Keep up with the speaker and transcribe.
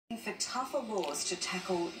for tougher laws to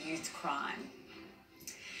tackle youth crime.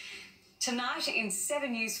 Tonight in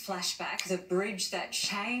 7 News Flashback, the bridge that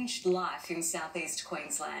changed life in southeast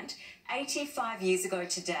Queensland. 85 years ago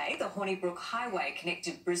today, the Hornibrook Highway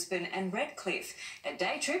connected Brisbane and Redcliffe. A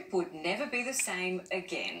day trip would never be the same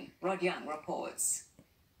again. Rod Young reports.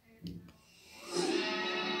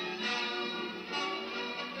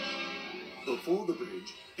 Before the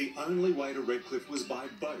bridge, the only way to Redcliffe was by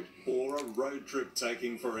boat or a road trip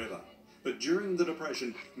taking forever. But during the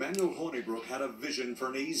Depression, Manuel Hornibrook had a vision for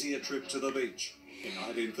an easier trip to the beach. In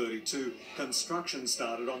 1932, construction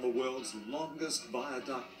started on the world's longest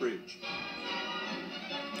viaduct bridge.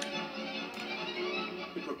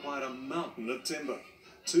 It required a mountain of timber.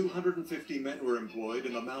 250 men were employed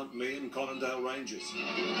in the Mount Mee and Conondale ranges.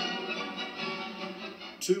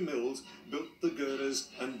 2 mills built the girders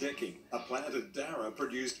and decking. A plant at Darra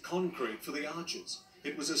produced concrete for the arches.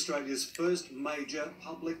 It was Australia's first major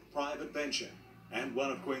public-private venture and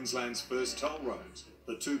one of Queensland's first toll roads.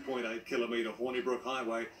 The 2.8-kilometre Hornibrook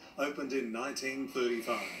Highway opened in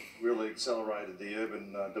 1935. Really accelerated the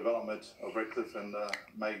urban development of Redcliffe and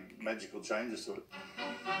made magical changes to it.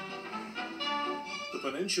 The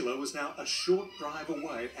peninsula was now a short drive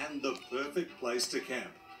away and the perfect place to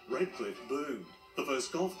camp. Redcliffe boomed. The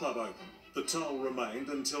first golf club opened. The toll remained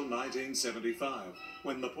until 1975,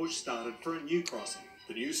 when the push started for a new crossing.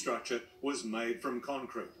 The new structure was made from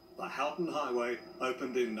concrete. The Houghton Highway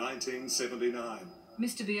opened in 1979.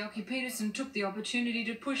 Mr Bjelke-Petersen took the opportunity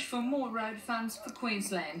to push for more road funds for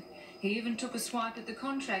Queensland. He even took a swipe at the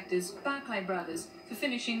contractors, Barclay Brothers, for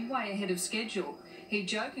finishing way ahead of schedule. He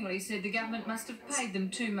jokingly said the government must have paid them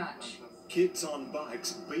too much. Kids on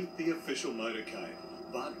bikes beat the official motorcade,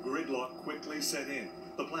 but gridlock quickly set in.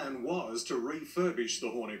 The plan was to refurbish the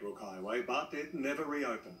Hornibrook Highway, but it never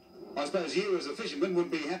reopened. I suppose you as a fisherman would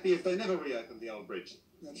be happy if they never reopened the old bridge.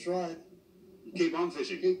 That's right. You keep on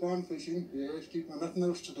fishing? Keep on fishing, yes, keep on, nothing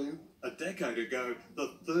else to do. A decade ago,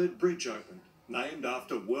 the third bridge opened, named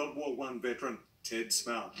after World War I veteran Ted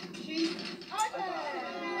Smout.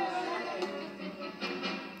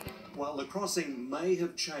 While the crossing may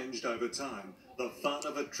have changed over time, the fun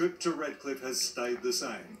of a trip to Redcliffe has stayed the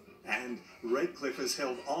same. And Redcliffe has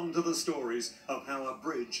held on to the stories of how a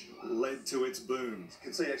bridge led to its boom. You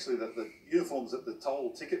can see actually that the uniforms that the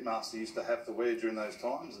toll ticket master used to have to wear during those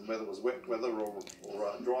times, and whether it was wet weather or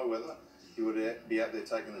dry weather, he would be out there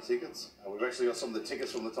taking the tickets. We've actually got some of the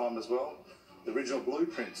tickets from the time as well. The original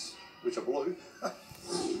blueprints, which are blue.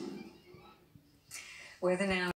 Weather now.